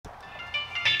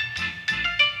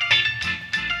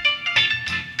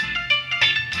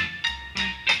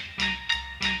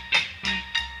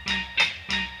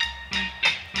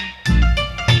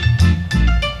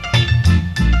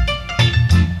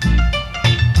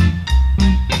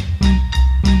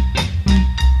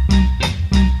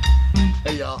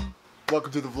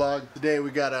welcome to the vlog. Today we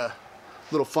got a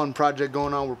little fun project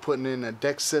going on. We're putting in a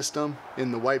deck system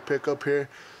in the white pickup here.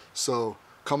 So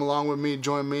come along with me,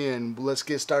 join me, and let's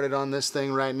get started on this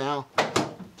thing right now.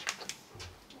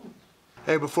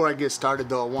 Hey, before I get started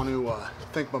though, I want to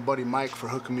thank my buddy Mike for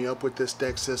hooking me up with this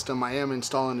deck system. I am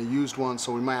installing a used one,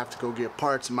 so we might have to go get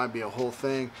parts. It might be a whole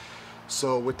thing.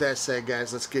 So with that said,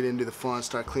 guys, let's get into the fun,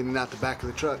 start cleaning out the back of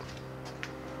the truck.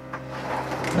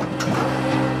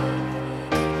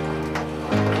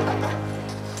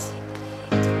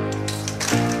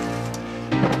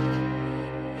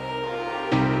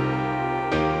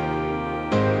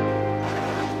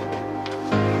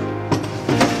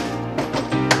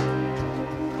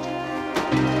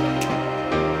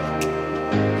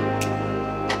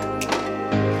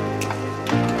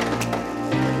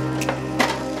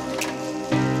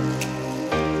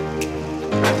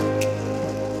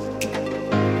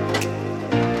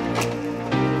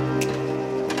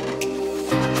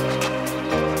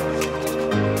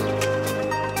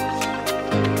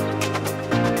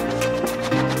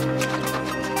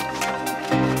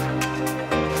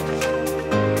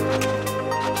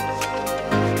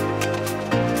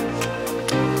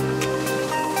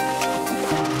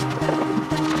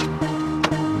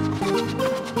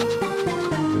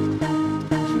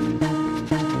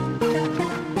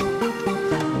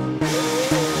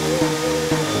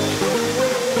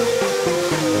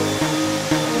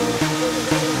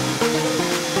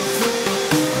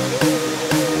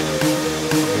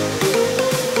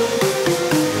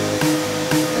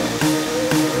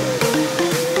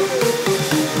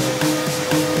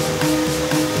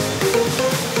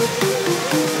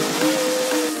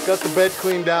 Got the bed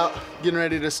cleaned out, getting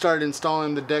ready to start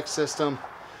installing the deck system,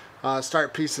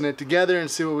 start piecing it together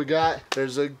and see what we got.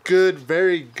 There's a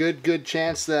very good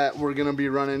chance that we're gonna be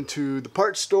running to the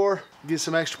parts store, get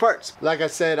some extra parts. Like I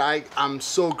said, I'm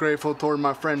so grateful toward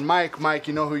my friend Mike. Mike,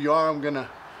 you know who you are.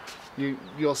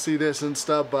 You'll see this and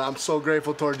stuff, but I'm so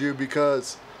grateful toward you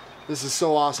because this is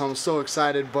so awesome. I'm so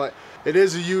excited. But it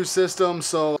is a used system,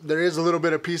 so there is a little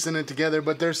bit of piecing it together,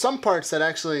 but there's some parts that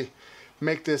actually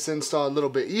make this install a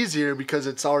little bit easier because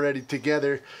it's already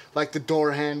together, like the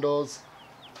door handles,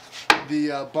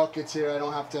 the buckets here. I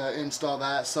don't have to install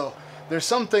that. So there's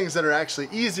some things that are actually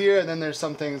easier, and then there's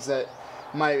some things that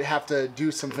might have to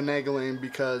do some finagling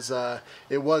because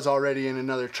it was already in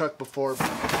another truck before.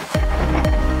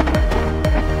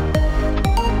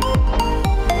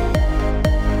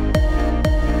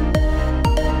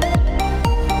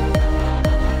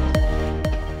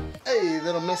 Hey,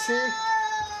 little missy.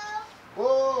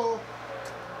 Whoa!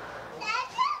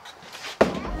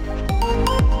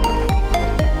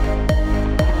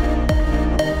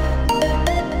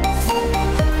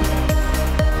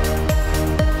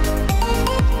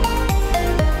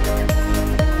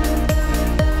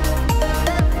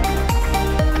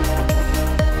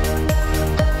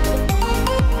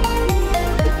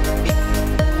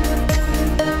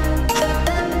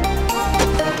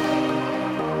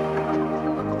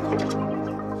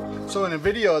 So in a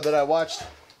video that I watched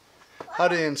how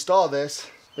to install this,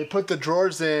 they put the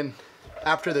drawers in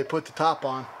after they put the top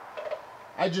on.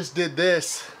 I just did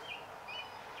this.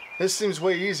 This seems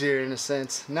way easier in a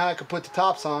sense. Now I can put the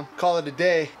tops on, call it a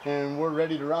day, and we're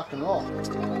ready to rock and roll.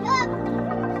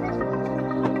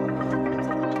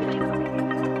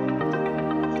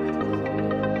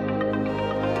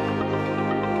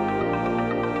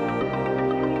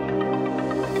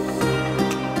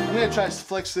 I'm gonna try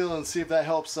Flex Seal and see if that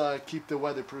helps keep the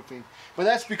weatherproofing. But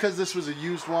that's because this was a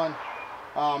used one.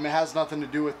 It has nothing to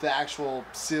do with the actual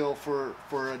seal for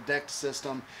a decked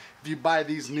system. If you buy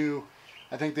these new,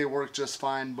 I think they work just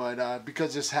fine. But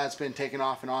because this has been taken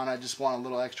off and on, I just want a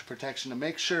little extra protection to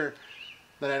make sure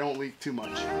that I don't leak too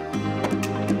much.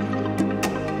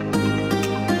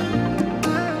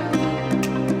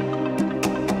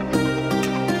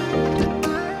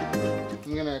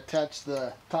 Attach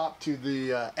the top to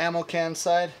the ammo can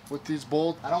side with these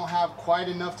bolts. I don't have quite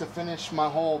enough to finish my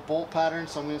whole bolt pattern,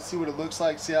 so I'm going to see what it looks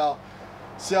like, see how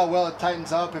well it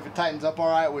tightens up. If it tightens up all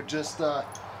right, with just I'm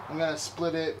going to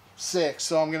split it 6,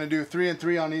 so I'm going to do 3 and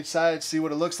 3 on each side, see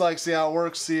what it looks like, see how it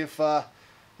works, see if I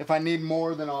need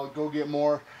more, then I'll go get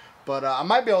more. But I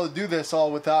might be able to do this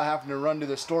all without having to run to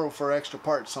the store for extra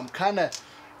parts. So I'm kind of,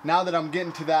 now that I'm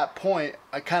getting to that point,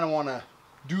 I kind of want to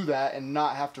do that and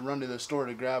not have to run to the store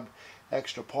to grab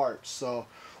extra parts. So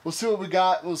we'll see what we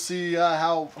got. We'll see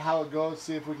how it goes,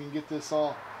 see if we can get this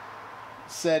all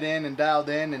set in and dialed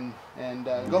in, and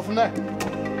go from there.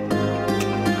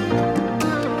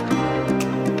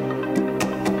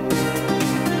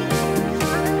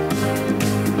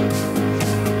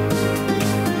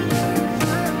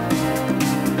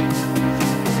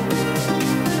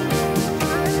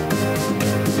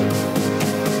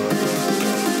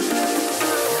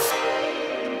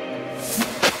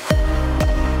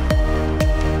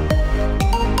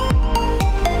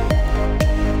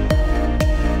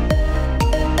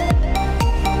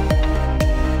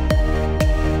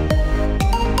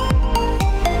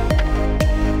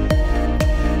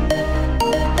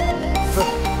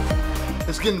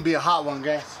 getting to be a hot one,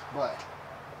 guys, but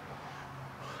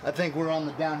I think we're on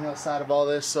the downhill side of all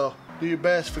this, so do your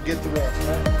best, forget the rest,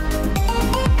 right?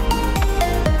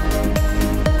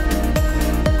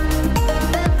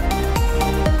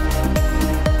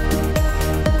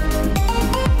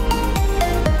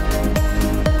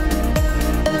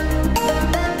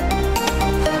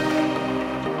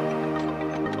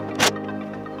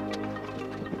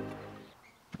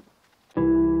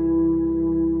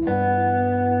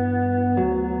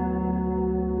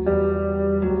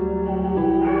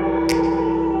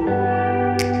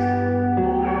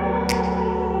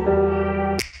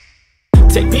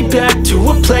 Take me back to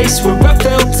a place where I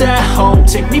felt at home.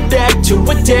 Take me back to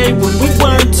a day when we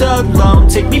weren't alone.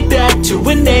 Take me back to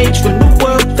an age when the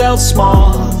world felt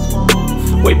small,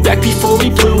 way back before we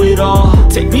blew it all.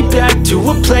 Take me back to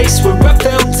a place where I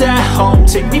felt at home.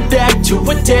 Take me back to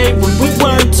a day when we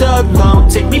weren't alone.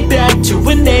 Take me back to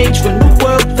an age when the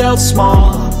world felt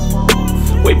small,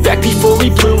 way back before we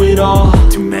blew it all.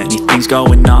 Too many things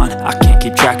going on, I can't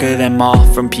keep track of them all.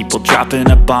 From people dropping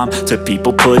a bomb to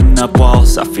people putting up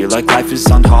walls, I feel like life is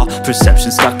on hold,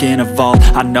 perception stuck in a vault.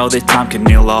 I know that time can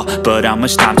heal all, but how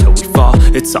much time till we fall?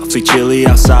 It's awfully chilly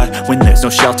outside when there's no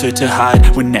shelter to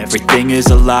hide. When everything is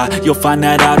a lie, you'll find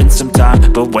that out in some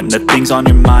time. But when the things on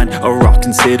your mind are all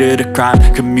considered a crime,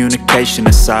 communication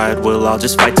aside, we'll all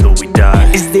just fight till we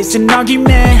die. Is this an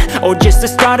argument or just the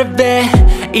start of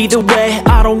it? Either way,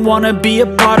 I don't wanna be a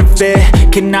part of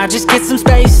it. Can I just get some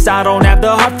space? I don't have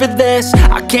the heart for this.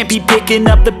 I can't be picking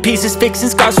up the pieces, fixing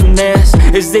scars from this.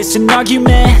 Is this an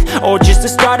argument or just the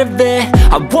start of it?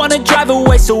 I wanna drive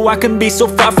away so I can be so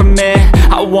far from it.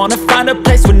 I wanna find a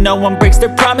place where no one breaks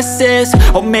their promises,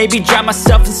 or maybe drown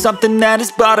myself in something that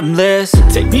is bottomless.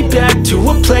 Take me back to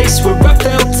a place where I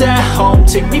felt at home.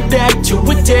 Take me back to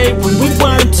a day when we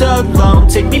weren't alone.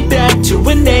 Take me back to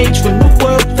an age when the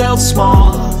world felt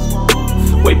small,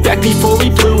 way back before we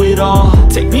blew it all.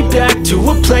 Take me back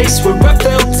to a place where I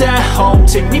felt at home.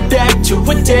 Take me back to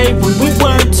a day when we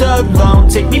weren't alone.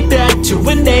 Take me back to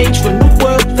an age when the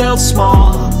world felt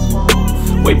small,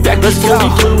 way back before we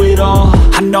blew it all.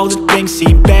 I know that things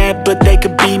seem bad, but they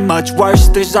could be much worse.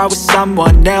 There's always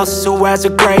someone else who has a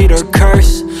greater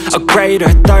curse, a greater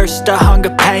thirst, a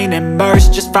hunger, pain, and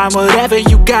mercy. Just find whatever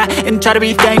you got and try to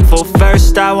be thankful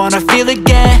first. I wanna feel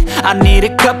again, I need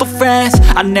a couple friends.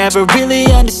 I never really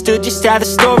understood just how the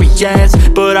story ends,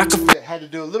 but I could had to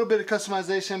do a little bit of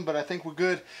customization, but I think we're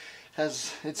good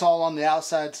as it's all on the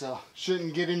outside, so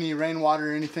shouldn't get any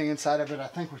rainwater or anything inside of it. I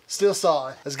think we're still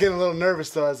solid. I was getting a little nervous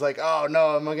though. I was like, oh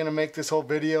no, am I gonna make this whole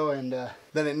video and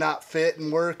then it not fit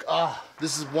and work?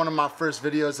 This is one of my first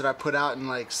videos that I put out in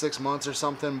like 6 months or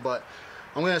something, but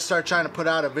I'm gonna start trying to put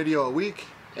out a video a week,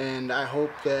 and I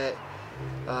hope that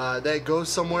that goes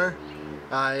somewhere.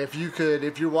 If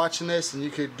you're watching this and you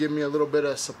could give me a little bit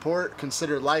of support,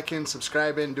 consider liking,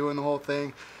 subscribing, doing the whole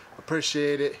thing.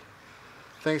 Appreciate it.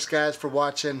 Thanks guys for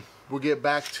watching. We'll get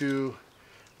back to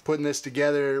putting this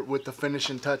together with the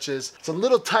finishing touches. It's a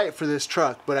little tight for this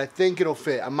truck, but I think it'll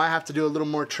fit. I might have to do a little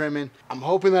more trimming. I'm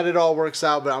hoping that it all works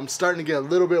out, but I'm starting to get a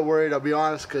little bit worried, I'll be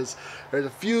honest, because there's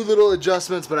a few little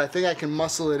adjustments, but I think I can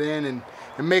muscle it in and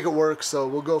make it work, so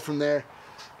we'll go from there.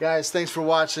 Guys, thanks for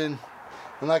watching.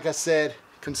 And like I said,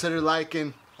 consider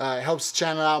liking. It helps the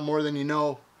channel out more than you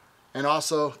know. And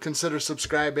also consider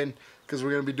subscribing, because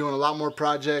we're going to be doing a lot more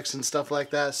projects and stuff like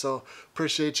that. So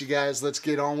appreciate you guys. Let's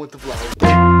get on with the vlog.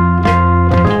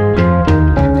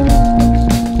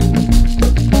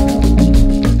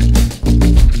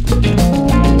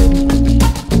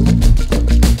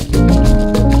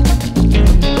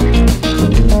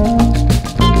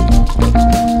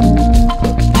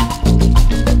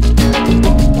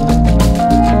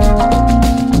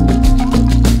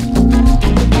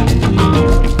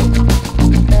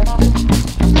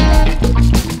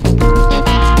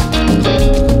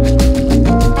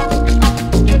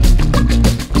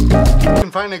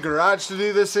 Find a garage to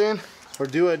do this in, or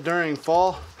do it during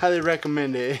fall, highly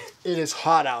recommend it. It is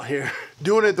hot out here.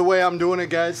 Doing it the way I'm doing it,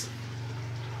 guys,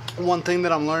 one thing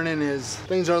that I'm learning is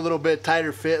things are a little bit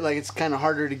tighter fit, like it's kind of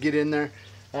harder to get in there.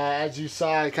 As you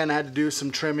saw, I kind of had to do some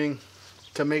trimming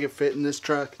to make it fit in this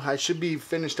truck. I should be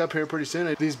finished up here pretty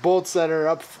soon. These bolts that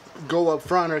are go up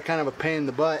front are kind of a pain in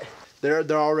the butt. They're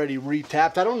already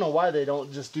re-tapped. I don't know why they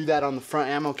don't just do that on the front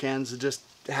ammo cans and just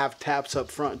have taps up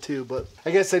front too, but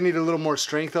I guess they need a little more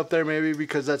strength up there, maybe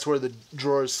because that's where the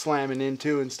drawer's slamming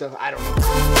into and stuff. I don't know.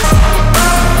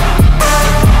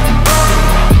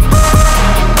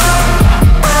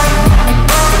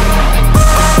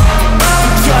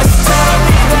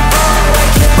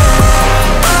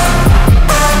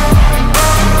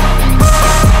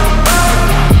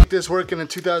 this work in a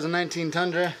 2019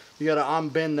 Tundra. You gotta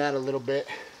unbend that a little bit.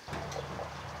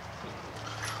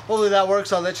 Hopefully that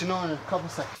works. I'll let you know in a couple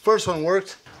seconds. First one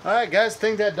worked. All right, guys, I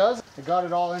think that does. I got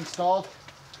it all installed.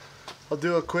 I'll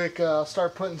do a quick,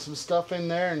 start putting some stuff in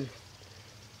there and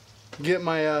get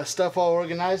my stuff all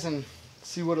organized and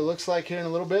see what it looks like here in a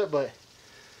little bit, but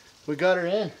we got her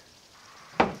in.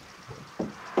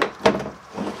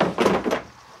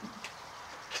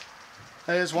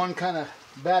 That is one kind of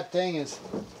bad thing is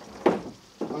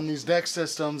on these deck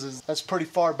systems is that's pretty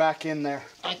far back in there.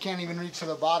 I can't even reach to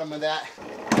the bottom of that.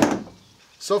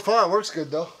 So far it works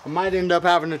good though. I might end up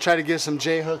having to try to get some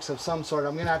J-hooks of some sort.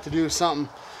 I'm gonna have to do something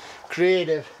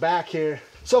creative back here.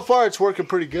 So far it's working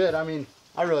pretty good. I mean,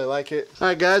 I really like it. All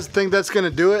right guys, I think that's gonna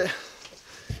do it.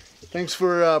 Thanks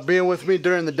for being with me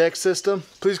during the deck system.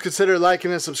 Please consider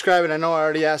liking and subscribing. I know I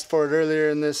already asked for it earlier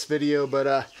in this video,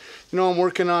 but you know, I'm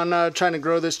working on trying to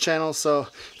grow this channel, so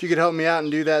if you could help me out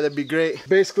and do that, that'd be great.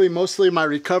 Basically, mostly my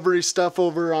recovery stuff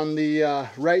over on the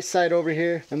right side over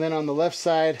here, and then on the left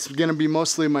side, it's gonna be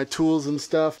mostly my tools and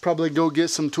stuff. Probably go get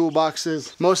some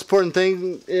toolboxes. Most important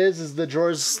thing is the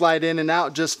drawers slide in and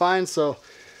out just fine, so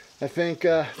I think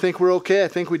we're okay. I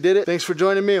think we did it. Thanks for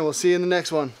joining me, and we'll see you in the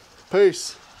next one.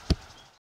 Peace.